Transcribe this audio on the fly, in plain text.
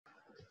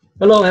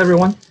Hello,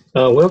 everyone.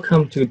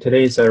 Welcome to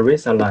today's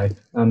RISA Live.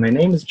 My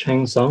name is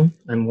Cheng Song.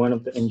 I'm one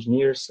of the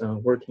engineers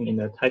working in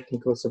the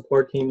technical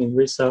support team in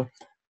RISA.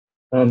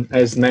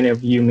 As many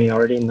of you may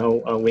already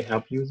know, we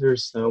help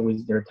users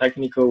with their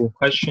technical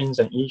questions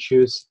and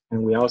issues,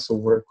 and we also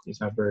work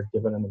with our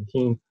development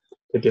team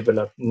to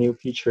develop new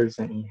features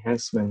and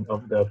enhancement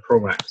of the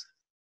programs.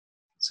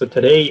 So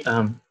today,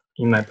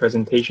 in my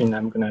presentation,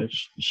 I'm going to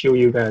show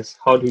you guys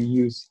how to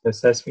use the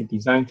Seismic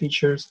design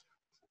features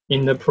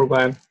in the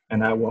program,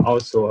 and I will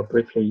also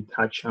briefly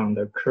touch on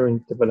the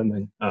current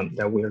development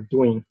that we are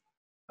doing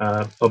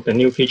of the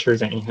new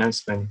features and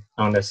enhancement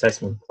on the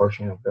Seismic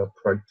portion of the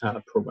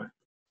program.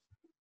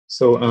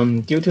 So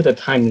due to the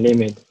time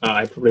limit,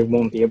 I probably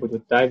won't be able to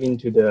dive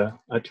into the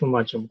too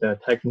much of the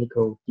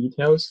technical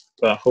details,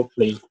 but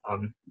hopefully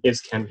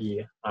this can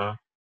be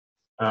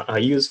a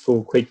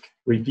useful quick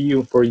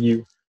review for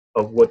you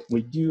of what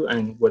we do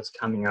and what's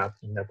coming up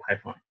in the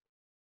pipeline.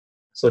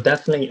 So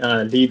definitely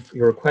leave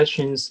your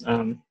questions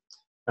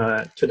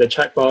to the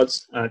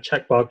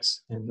checkbox,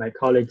 and my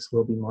colleagues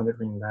will be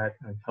monitoring that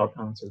and help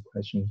answer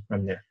questions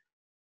from there.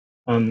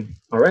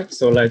 All right,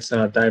 so let's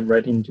dive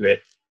right into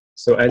it.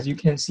 So as you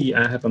can see,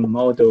 I have a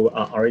model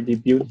already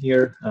built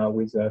here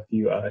with a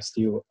few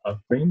steel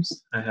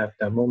frames. I have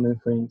the moment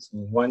frames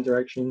in one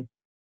direction,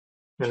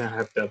 and I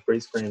have the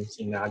brace frames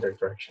in the other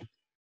direction.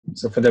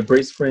 So for the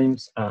brace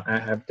frames, I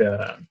have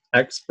the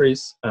X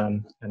brace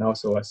and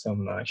also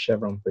some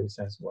chevron brace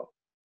as well.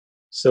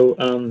 So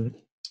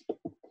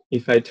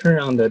if I turn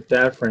on the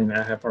diaphragm,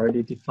 I have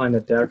already defined the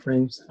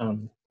diaphragms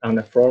on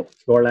the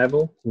floor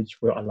level, which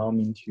will allow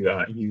me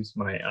to use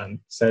my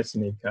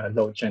seismic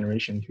load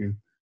generation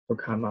to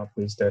come up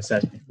with the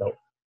seismic load.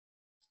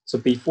 So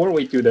before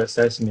we do the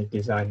seismic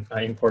design,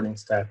 an important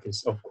step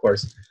is, of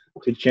course,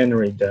 to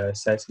generate the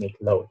seismic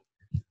load.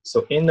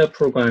 So in the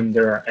program,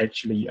 there are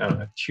actually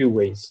two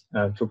ways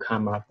to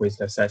come up with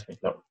the seismic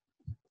load.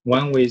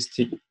 One way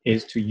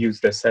is to use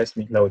the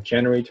seismic load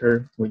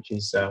generator, which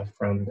is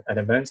from the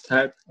advanced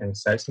tab and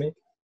seismic.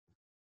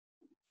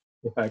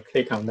 If I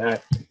click on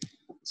that,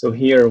 so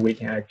here we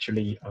can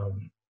actually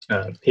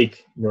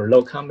pick your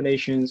load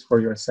combinations for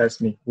your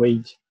seismic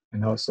weight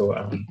and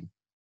also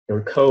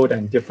your code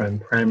and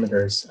different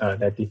parameters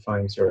that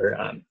defines your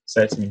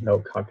seismic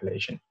load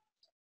calculation.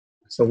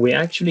 So we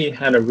actually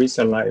had a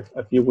RISA Live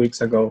a few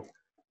weeks ago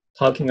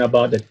talking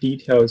about the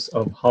details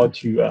of how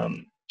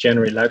to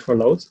generate lateral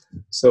loads.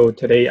 So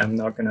today I'm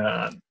not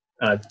gonna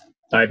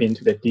dive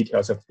into the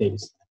details of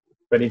these.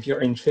 But if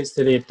you're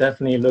interested,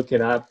 definitely look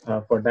it up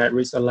for that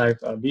RISA Live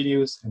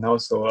videos, and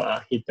also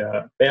hit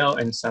the bell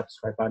and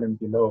subscribe button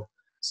below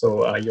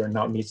so you're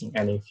not missing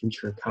any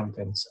future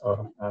contents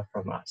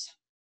from us.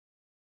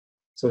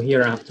 So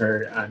here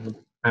after,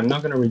 I'm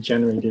not gonna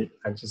regenerate it,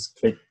 I just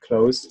click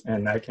close,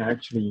 and I can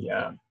actually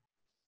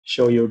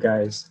show you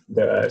guys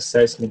the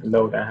seismic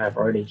load I have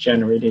already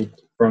generated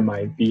from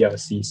my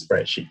BLC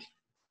spreadsheet.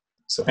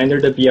 So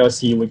under the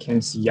BLC, we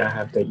can see I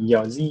have the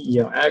ELZ,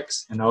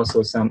 ELX, and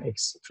also some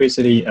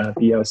eccentricity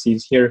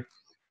BLCs here.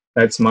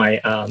 That's my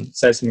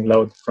seismic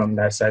load from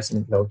that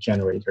seismic load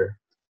generator.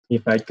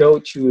 If I go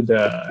to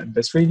the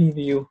 3D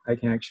view, I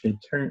can actually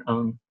turn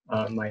on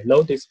my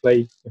load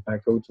display. If I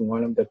go to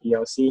one of the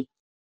BLC,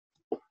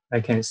 I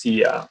can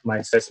see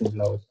my seismic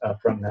load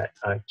from that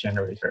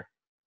generator.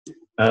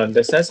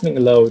 The seismic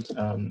load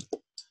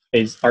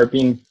are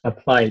being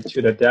applied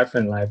to the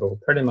diaphragm level,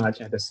 pretty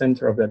much at the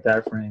center of the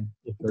diaphragm.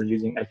 If you're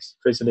using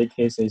eccentricity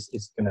cases,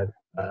 it's going to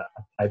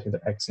apply to the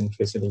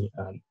eccentricity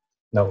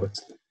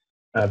nodes.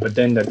 But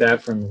then the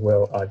diaphragm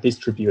will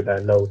distribute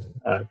that load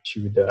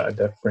to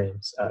the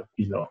frames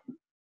below.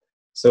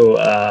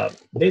 So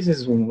this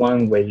is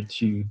one way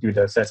to do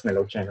the seismic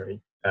load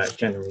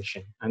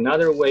generation.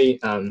 Another way,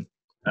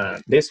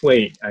 this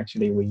way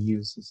actually we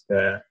use is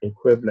the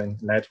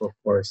equivalent lateral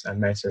force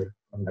method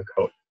from the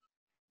code.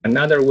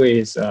 Another way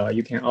is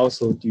you can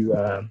also do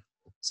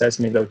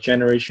seismic load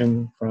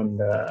generation from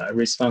the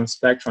response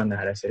spectra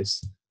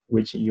analysis,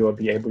 which you will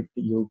be able to,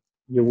 you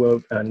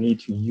will need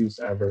to use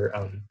our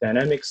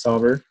dynamic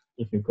solver.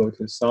 If you go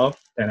to solve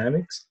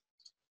dynamics,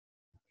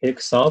 click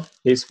solve,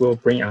 this will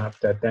bring up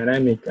the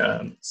dynamic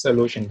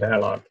solution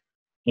dialog.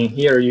 In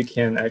here, you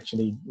can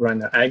actually run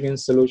the eigen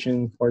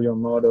solution for your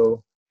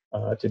model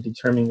to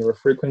determine your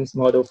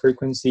model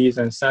frequencies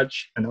and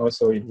such, and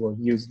also it will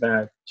use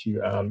that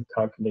to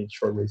calculate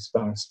your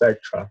response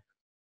spectra.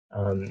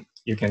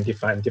 You can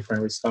define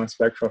different response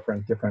spectra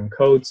from different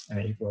codes, and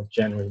it will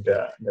generate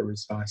the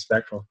response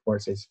spectral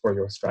forces for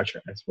your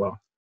structure as well.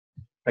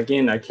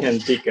 Again, I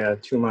can't dig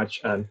too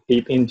much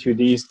deep into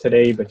these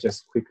today, but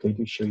just quickly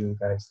to show you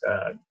guys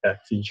the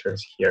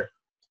features here.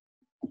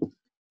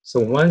 So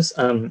once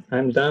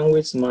I'm done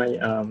with my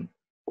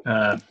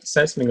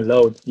seismic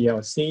load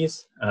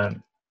BLCs,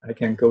 I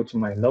can go to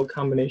my load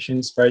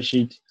combination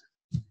spreadsheet.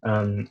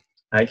 I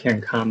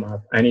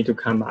need to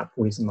come up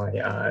with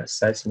my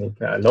seismic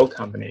load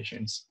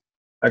combinations.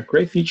 A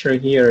great feature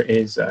here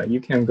is you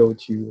can go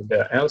to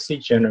the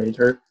LC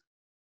generator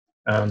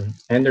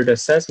under the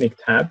seismic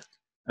tab.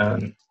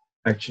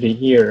 Actually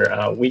here,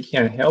 we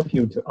can help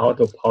you to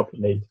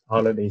auto-populate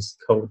all of these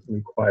code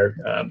required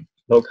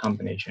load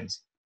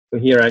combinations. So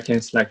here I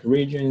can select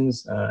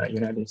regions,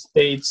 United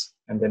States,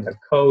 and then the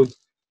code.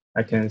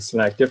 I can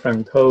select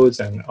different codes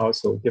and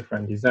also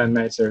different design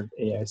method,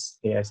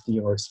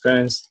 ASD or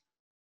strands.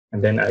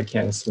 And then I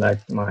can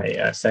select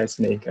my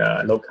seismic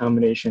load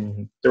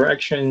combination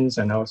directions,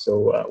 and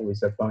also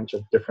with a bunch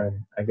of different,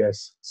 I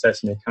guess,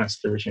 seismic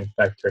consideration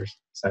factors,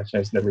 such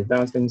as the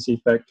redundancy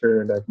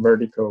factor, the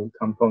vertical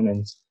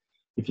components.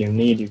 If you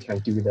need, you can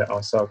do the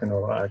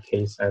orthogonal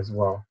case as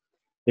well.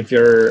 If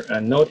you're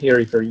note here,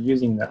 if you're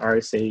using the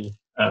RSA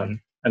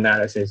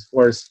analysis,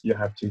 first you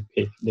have to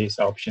pick this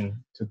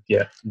option to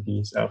get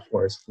these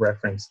force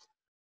referenced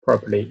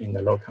properly in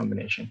the load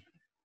combination.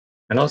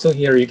 And also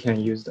here you can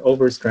use the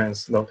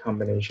overstrands load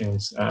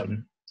combinations,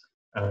 and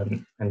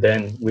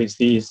then with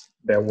these,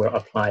 that will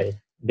apply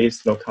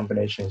these load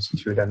combinations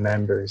to the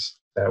members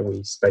that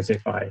we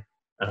specify.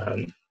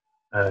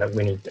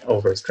 We need the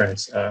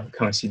overstrands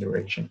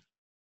consideration.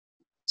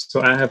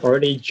 So I have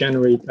already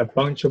generated a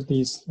bunch of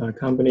these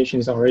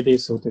combinations already,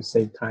 so to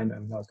save time,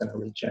 I'm not going to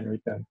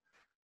regenerate them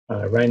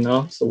right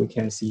now. So we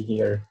can see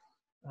here,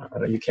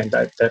 you can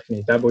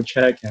definitely double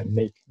check and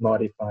make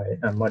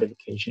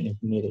modification if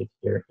needed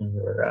here in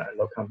your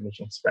load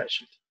combination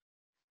spreadsheet.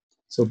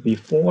 So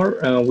before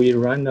we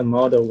run the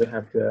model, we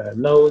have the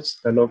loads,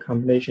 the load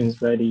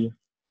combinations ready.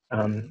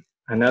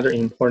 Another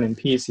important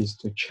piece is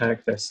to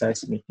check the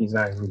seismic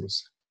design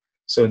rules.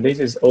 So this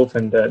is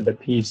often the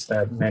piece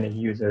that many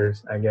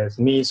users, I guess,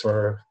 miss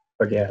or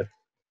forget.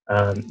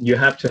 You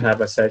have to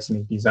have a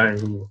seismic design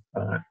rule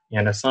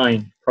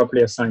and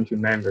properly assigned to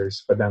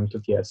members for them to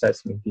get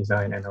seismic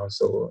design and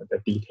also the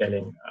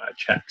detailing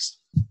checks.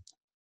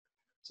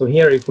 So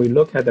here, if we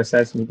look at the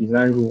seismic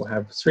design rule, we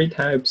have 3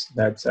 types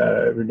that's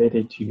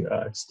related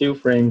to steel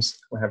frames.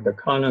 We have the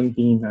column,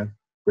 beam, and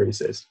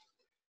braces.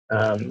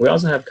 We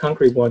also have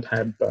concrete wall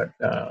type, but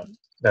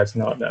that's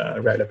not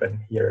relevant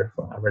here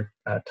for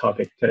our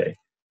topic today.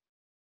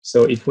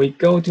 So if we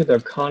go to the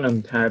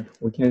column tab,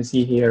 we can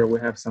see here we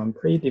have some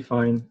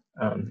predefined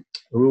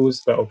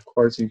rules, but of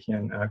course you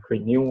can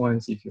create new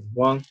ones if you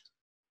want.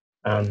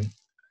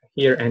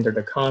 Here under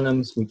the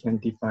columns, we can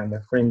define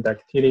the frame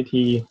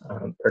ductility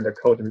per the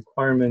code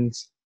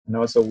requirements, and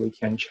also we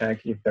can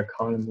check if the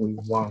column we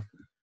want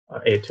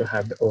it to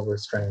have the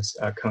overstrands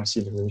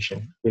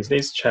consideration. With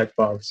this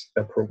checkbox,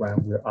 the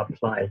program will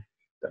apply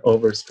the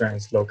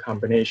overstrands load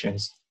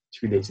combinations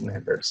to these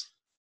members.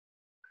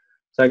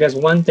 So I guess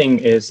one thing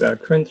is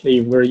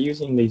currently we're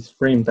using this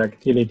frame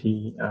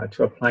ductility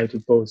to apply to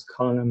both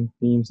column,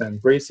 beams,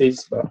 and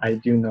braces, but I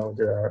do know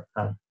there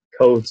are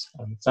codes,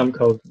 some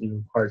code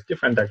requires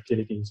different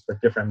ductilities for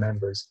different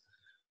members.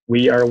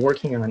 We are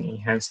working on an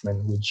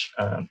enhancement which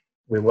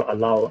we will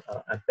allow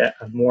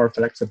more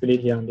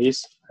flexibility on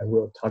this. I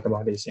will talk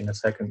about this in the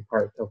second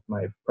part of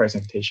my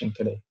presentation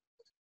today.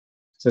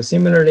 So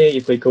similarly,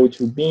 if we go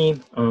to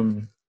beam,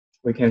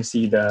 we can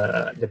see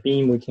the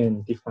beam, we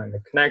can define the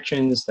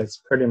connections.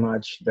 That's pretty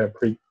much the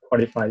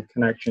pre-qualified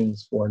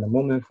connections for the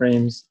moment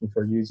frames. If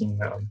we're using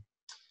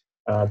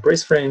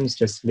brace frames,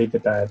 just leave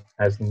it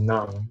as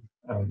none.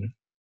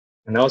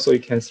 And also you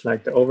can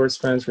select the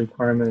overstrands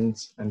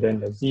requirements and then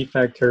the Z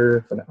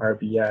factor for the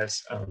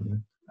RBS,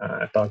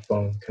 dog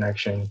bone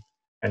connection,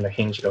 and the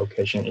hinge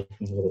location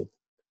if needed.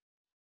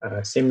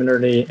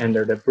 Similarly,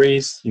 under the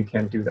brace, you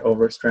can do the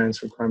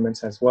overstrands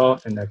requirements as well,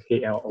 and the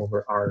KL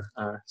over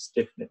R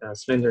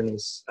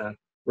slenderness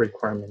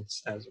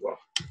requirements as well.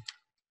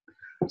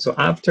 So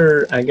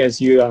after, I guess,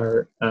 you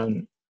are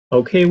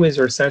okay with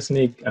your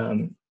seismic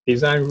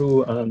design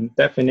rule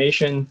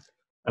definition,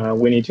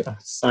 we need to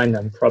assign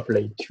them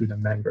properly to the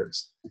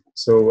members.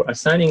 So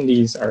assigning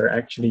these are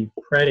actually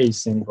pretty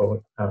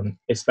simple,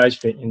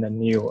 especially in the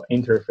new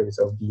interface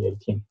of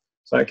V18.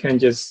 So I can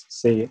just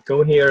say,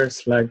 go here,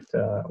 select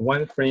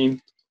one frame.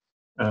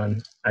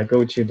 I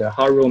go to the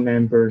hard rule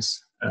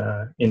members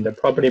in the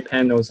property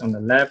panels on the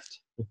left.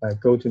 If I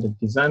go to the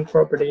design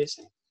properties,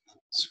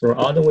 scroll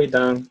all the way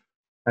down,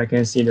 I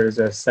can see there's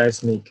a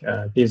seismic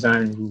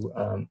design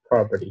rule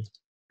property.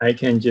 I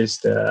can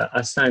just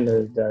assign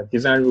the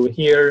design rule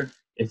here.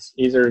 It's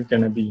either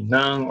going to be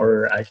none,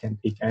 or I can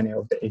pick any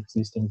of the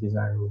existing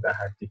design rules that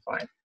I have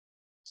defined.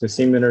 So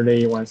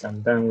similarly, once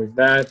I'm done with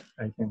that,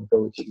 I can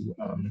go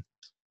to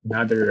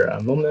another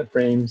moment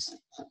frames.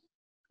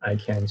 I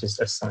can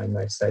just assign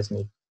my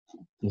seismic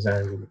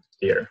design rule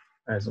there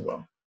as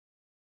well.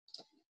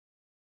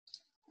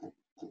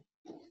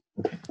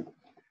 Okay.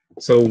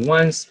 So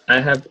once I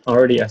have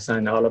already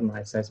assigned all of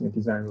my seismic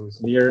design rules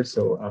here,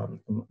 so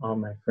from all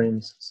my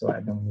frames, so I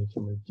don't need to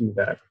redo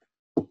that.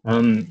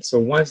 So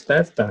once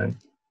that's done,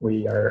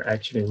 we are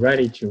actually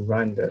ready to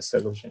run the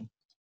solution.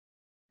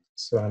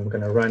 So I'm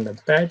going to run the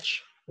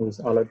batch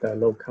with all of the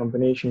load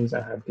combinations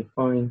I have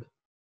defined.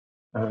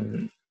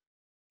 And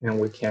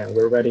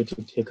we're ready to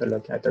take a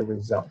look at the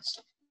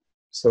results.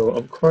 So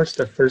of course,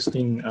 the first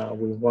thing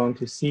we want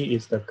to see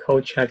is the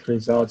code check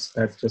results.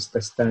 That's just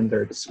the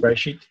standard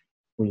spreadsheet.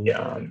 We,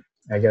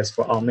 I guess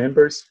for all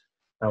members,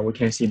 we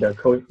can see the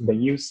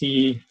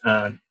UC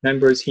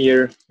numbers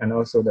here, and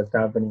also the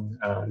governing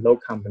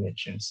load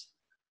combinations.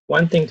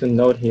 One thing to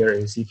note here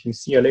is if you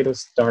see a little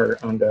star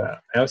on the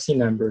LC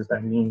numbers,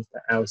 that means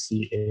the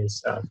LC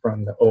is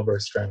from the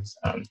overstrength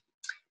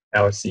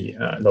LC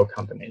load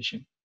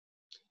combination.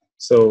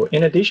 So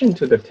in addition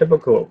to the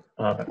typical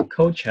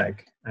code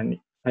check, an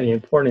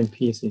important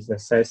piece is the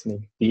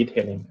seismic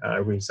detailing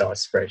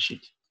results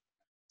spreadsheet.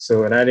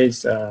 So that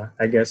is,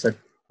 I guess, a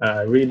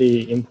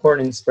really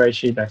important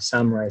spreadsheet that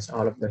summarizes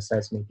all of the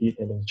seismic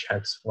detailing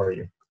checks for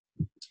you.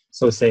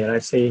 So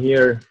let's say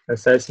here, the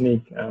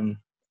seismic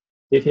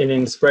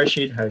detailing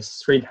spreadsheet has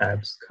 3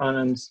 tabs: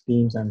 columns,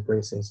 beams, and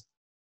braces.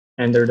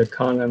 Under the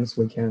columns,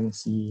 we can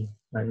see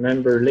my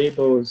member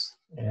labels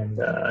and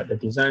the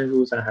design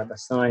rules I have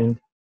assigned,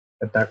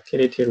 the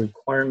ductility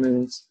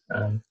requirements.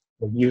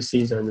 The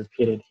UCs are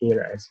repeated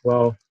here as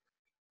well.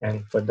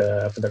 And for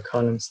the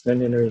columns,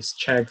 slenderness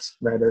checks,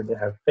 whether they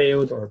have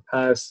failed or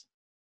passed.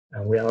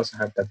 We also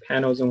have the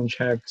panel zone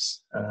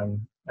checks.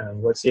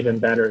 And what's even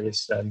better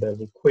is the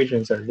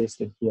equations are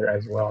listed here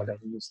as well that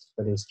are used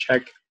for this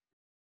check.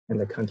 And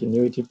the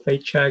continuity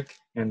plate check,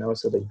 and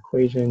also the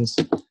equations.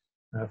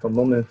 For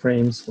moment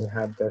frames, we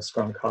have the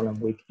strong column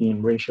weak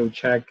beam ratio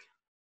check.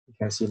 You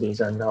can see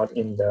these are not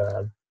in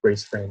the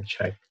brace frame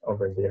check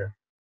over there.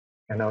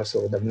 And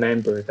also the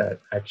member that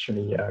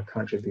actually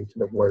contribute to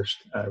the worst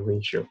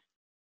ratio.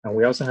 And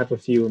we also have a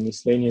few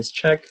miscellaneous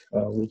check,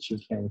 which you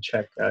can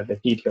check the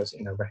details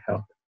in our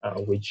help,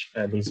 which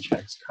these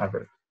checks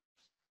cover.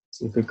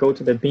 So if we go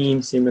to the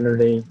beam,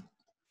 similarly,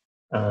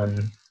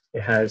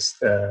 it has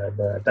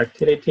the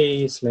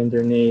ductility,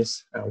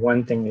 slenderness.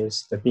 One thing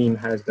is the beam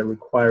has the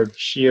required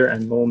shear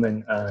and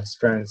moment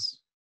strength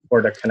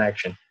for the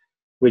connection,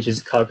 which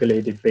is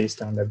calculated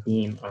based on the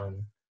beam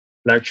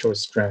flexural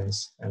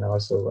strength, and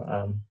also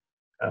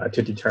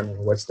to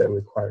determine what's the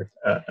required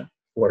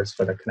force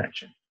for the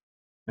connection.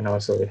 And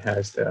also it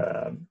has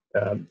the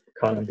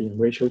column beam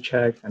ratio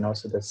check, and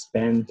also the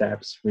span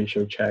depth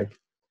ratio check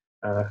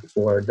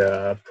for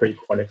the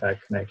pre-qualified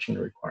connection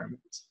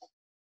requirements.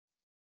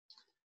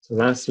 So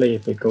lastly,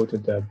 if we go to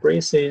the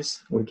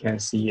braces, we can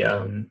see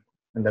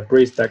the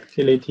brace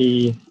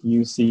ductility,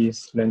 UC,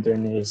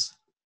 slenderness,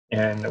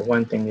 and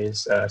one thing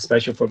is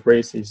special for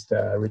brace is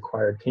the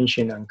required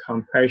tension and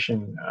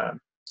compression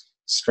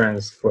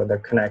strength for the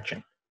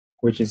connection,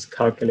 which is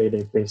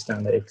calculated based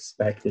on the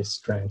expected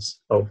strength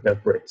of the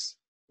brace.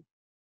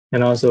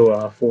 And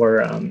also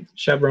for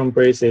chevron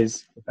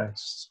braces, if I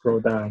scroll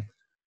down,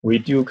 we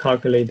do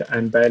calculate the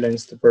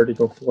unbalanced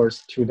vertical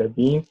force to the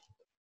beam.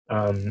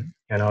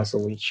 And also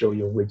we show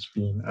you which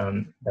beam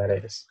that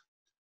is.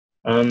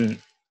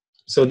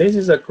 So this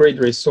is a great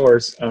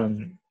resource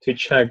to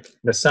check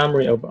the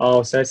summary of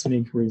all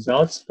seismic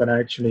results, but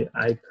actually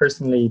I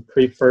personally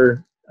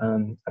prefer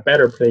a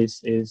better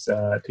place is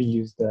to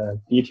use the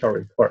detail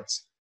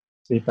reports.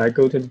 So if I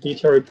go to the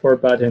detail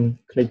report button,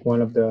 click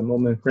one of the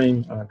moment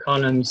frame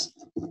columns,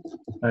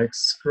 I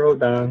scroll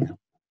down.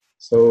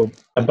 So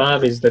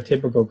above is the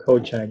typical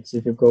code checks.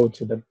 If you go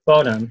to the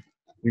bottom,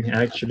 you can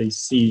actually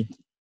see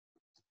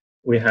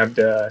we have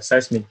the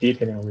seismic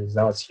detailing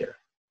results here.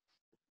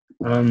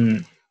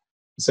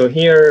 So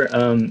here,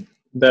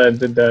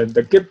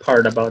 the good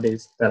part about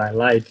this that I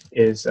like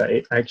is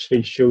it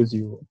actually shows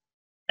you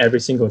every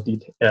single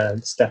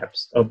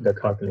steps of the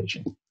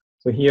calculation.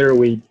 So here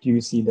we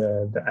do see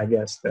I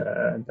guess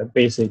the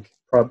basic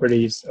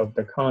properties of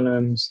the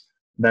columns,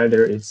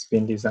 whether it's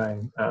been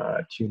designed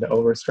to the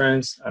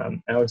overstrengths,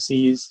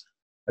 LCs,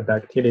 the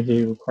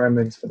ductility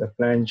requirements for the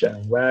flange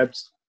and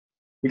webs.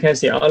 You can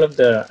see all of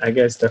the, I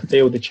guess, the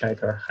field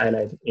check are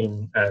highlighted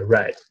in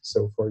red.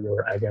 So for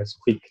your, I guess,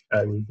 quick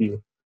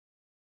review.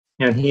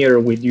 And here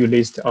we do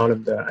list all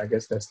of the, I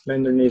guess, the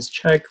slenderness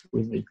check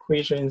with the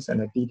equations and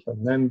the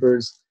detailed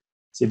numbers.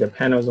 See the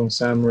panel zone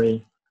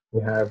summary.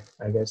 We have,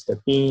 I guess, the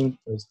beam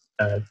with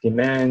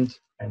demand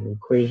and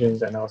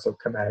equations, and also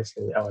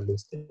capacity all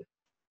listed.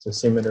 So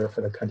similar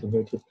for the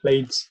continuity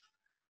plates,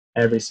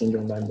 every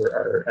single number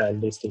are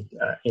listed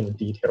in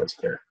details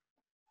here.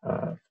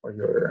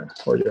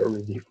 For your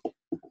review.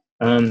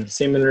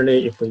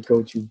 Similarly, if we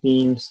go to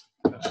beams,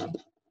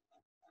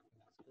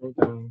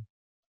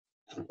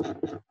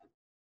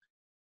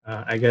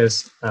 I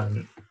guess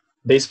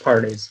this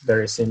part is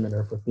very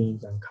similar for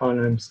beams and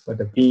columns, but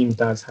the beam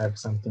does have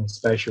something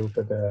special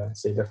for the,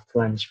 say, the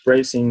flange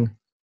bracing,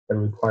 the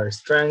required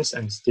strength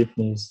and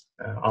stiffness.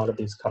 All of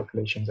these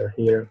calculations are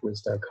here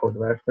with the code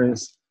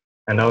reference,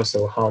 and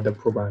also how the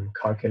program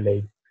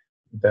calculate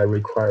the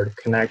required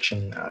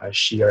connection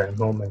shear and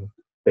moment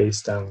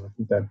based on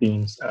the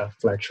beam's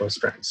flexural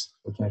strength.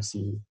 We can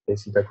see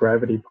this is the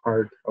gravity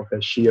part of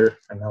the shear,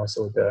 and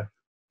also the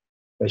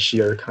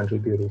shear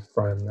contributed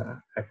from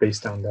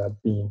based on the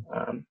beam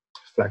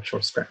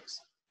flexural strength.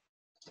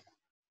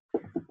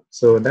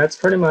 So that's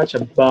pretty much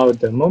about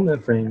the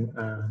moment frame.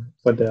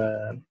 For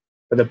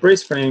the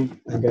brace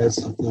frame, I guess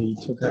if we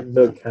took a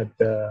look at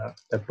the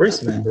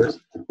brace members,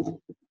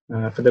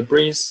 for the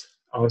brace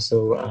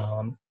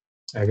also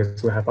I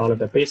guess we have all of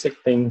the basic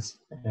things,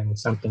 and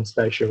something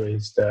special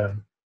is to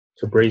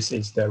brace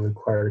is the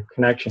required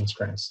connection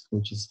strength,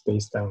 which is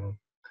based on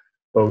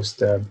both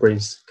the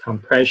brace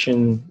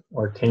compression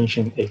or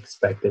tension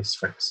expected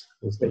strength,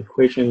 is the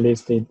equation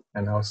listed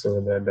and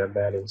also the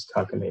values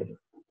calculated.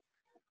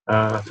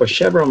 For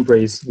chevron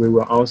brace, we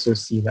will also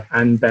see the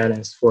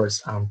unbalanced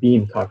force on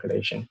beam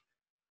calculation.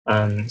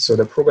 So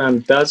the program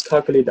does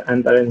calculate the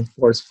unbalanced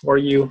force for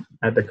you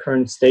at the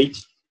current state,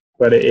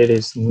 but it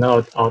is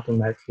not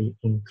automatically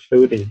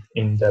included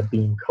in the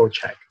beam code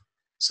check.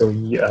 So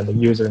the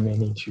user may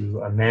need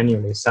to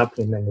manually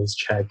supplement this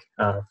check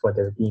for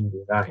their beam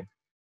design.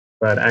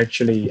 But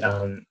actually,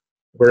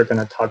 we're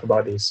going to talk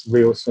about this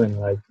real soon.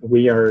 Like,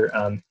 we are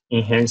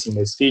enhancing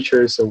this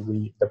feature, so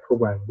the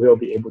program will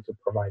be able to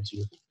provide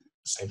you,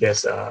 I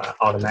guess,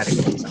 automatic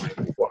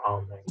design for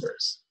our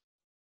members.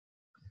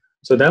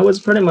 So that was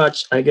pretty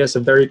much, I guess, a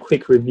very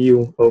quick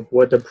review of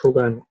what the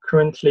program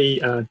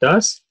currently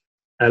does.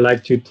 I'd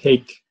like to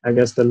take, I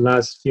guess, the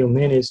last few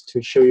minutes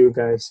to show you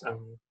guys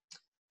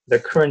the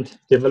current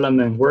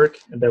development work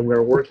that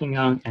we're working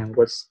on and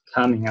what's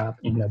coming up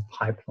in the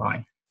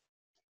pipeline.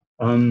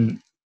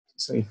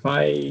 So if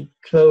I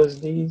close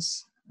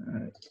these,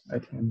 I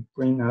can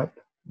bring up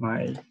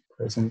my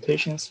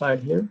presentation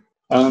slide here.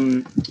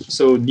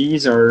 So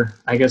these are,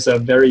 I guess, a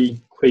very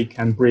quick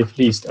and brief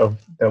list of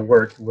the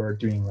work we're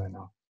doing right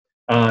now.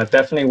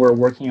 Definitely, we're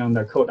working on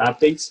the code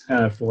updates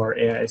for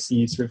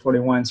AISC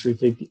 341,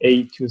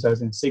 358,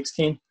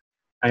 2016.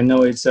 I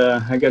know it's,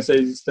 I guess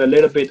it's a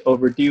little bit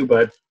overdue,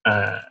 but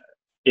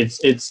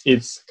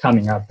it's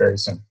coming up very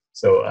soon.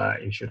 So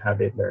you should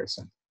have it very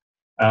soon.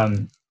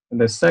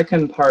 The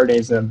second part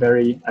is a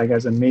very, I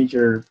guess, a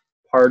major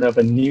part of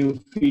a new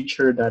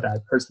feature that I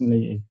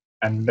personally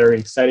am very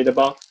excited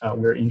about.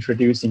 We're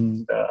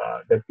introducing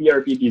the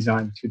BRB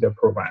design to the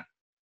program.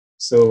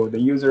 So the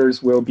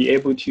users will be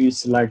able to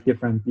select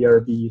different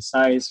BRB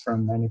size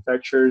from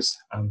manufacturers,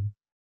 and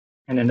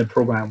then the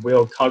program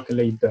will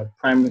calculate the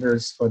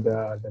parameters for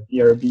the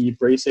BRB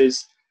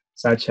braces,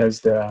 such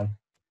as the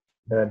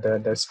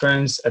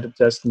strength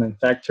adjustment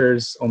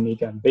factors,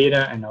 omega and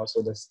beta, and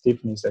also the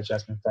stiffness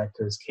adjustment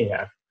factors,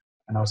 KF,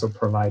 and also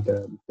provide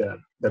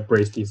the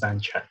brace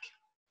design check.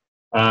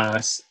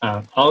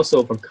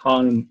 Also for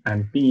column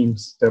and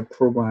beams, the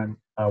program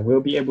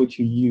will be able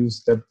to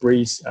use the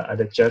brace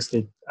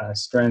adjusted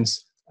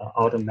strengths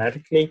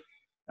automatically,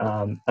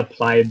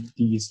 apply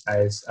these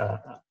as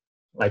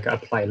like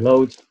apply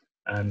load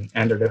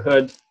under the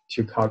hood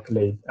to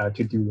calculate,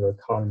 to do your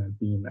column and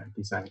beam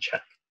design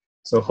check.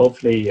 So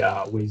hopefully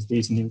with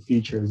these new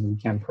features, we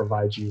can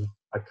provide you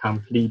a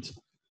complete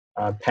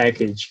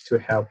package to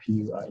help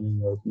you in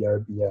your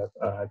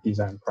BRBF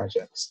design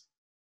projects.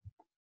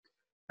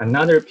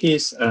 Another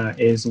piece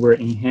is we're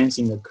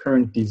enhancing the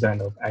current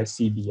design of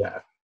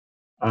ICBF.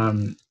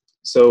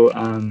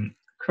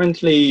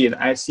 Currently, the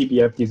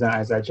ICBF design,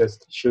 as I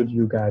just showed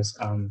you guys,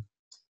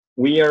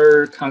 we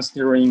are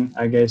considering,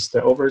 I guess,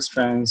 the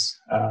overstrength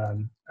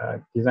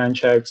design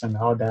checks and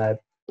all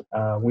that.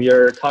 We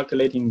are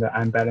calculating the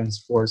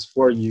unbalanced force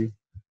for you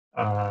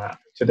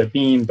to the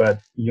beam, but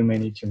you may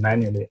need to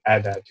manually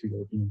add that to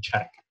your beam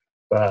check.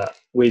 But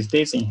with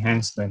this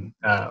enhancement,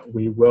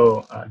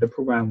 the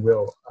program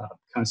will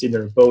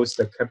consider both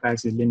the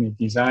capacity limit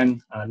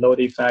design load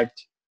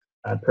effect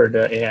per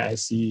the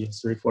AISC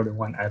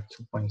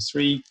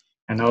 341F2.3,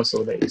 and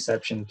also the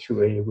exception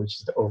 2A, which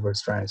is the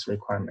overstrength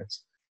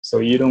requirements. So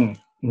you don't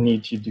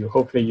need to do,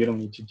 hopefully you don't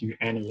need to do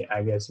any,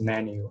 I guess,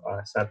 manual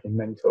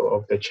supplemental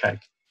of the check.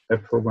 The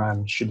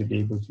program should be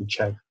able to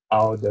check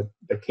all the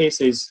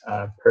cases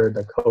per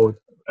the code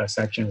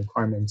section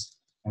requirements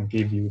and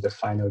give you the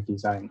final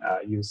design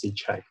UC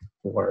check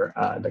for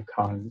the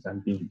columns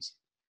and beams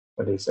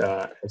for these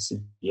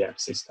SCBF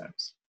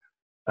systems.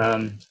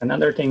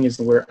 Another thing is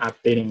we're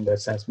updating the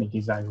seismic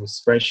design with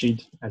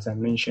spreadsheet. As I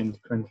mentioned,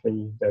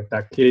 currently the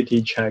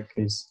ductility check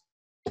is,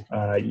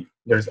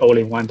 there's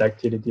only one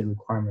ductility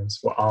requirements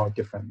for all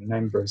different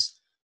members.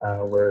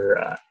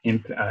 We're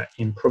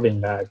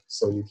improving that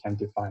so you can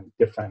define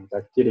different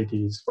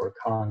ductilities for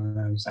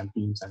columns and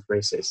beams and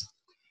braces.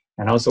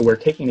 And also we're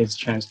taking this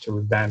chance to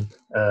revamp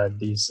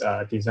these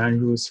design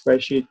rules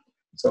spreadsheet.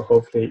 So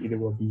hopefully it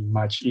will be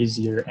much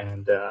easier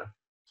and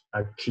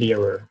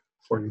clearer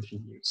for you to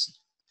use.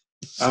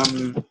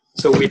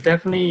 So we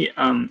definitely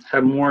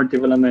have more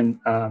development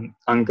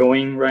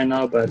ongoing right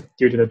now, but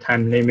due to the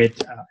time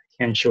limit, I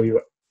can't show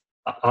you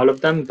all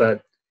of them,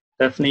 but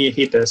definitely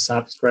hit the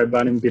subscribe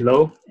button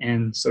below,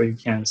 and so you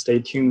can stay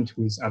tuned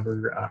with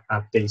other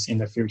updates in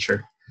the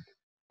future.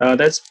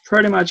 That's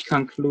pretty much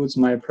concludes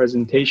my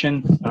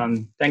presentation.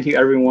 Thank you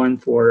everyone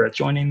for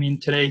joining me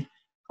today.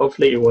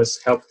 Hopefully it was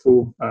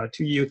helpful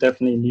to you.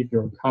 Definitely leave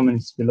your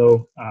comments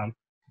below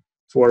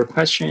for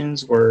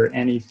questions or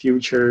any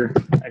future,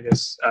 I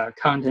guess,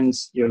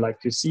 contents you'd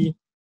like to see.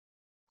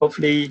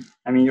 Hopefully,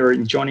 I mean, you're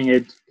enjoying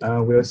it.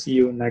 We'll see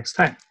you next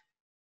time.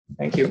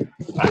 Thank you.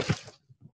 Bye.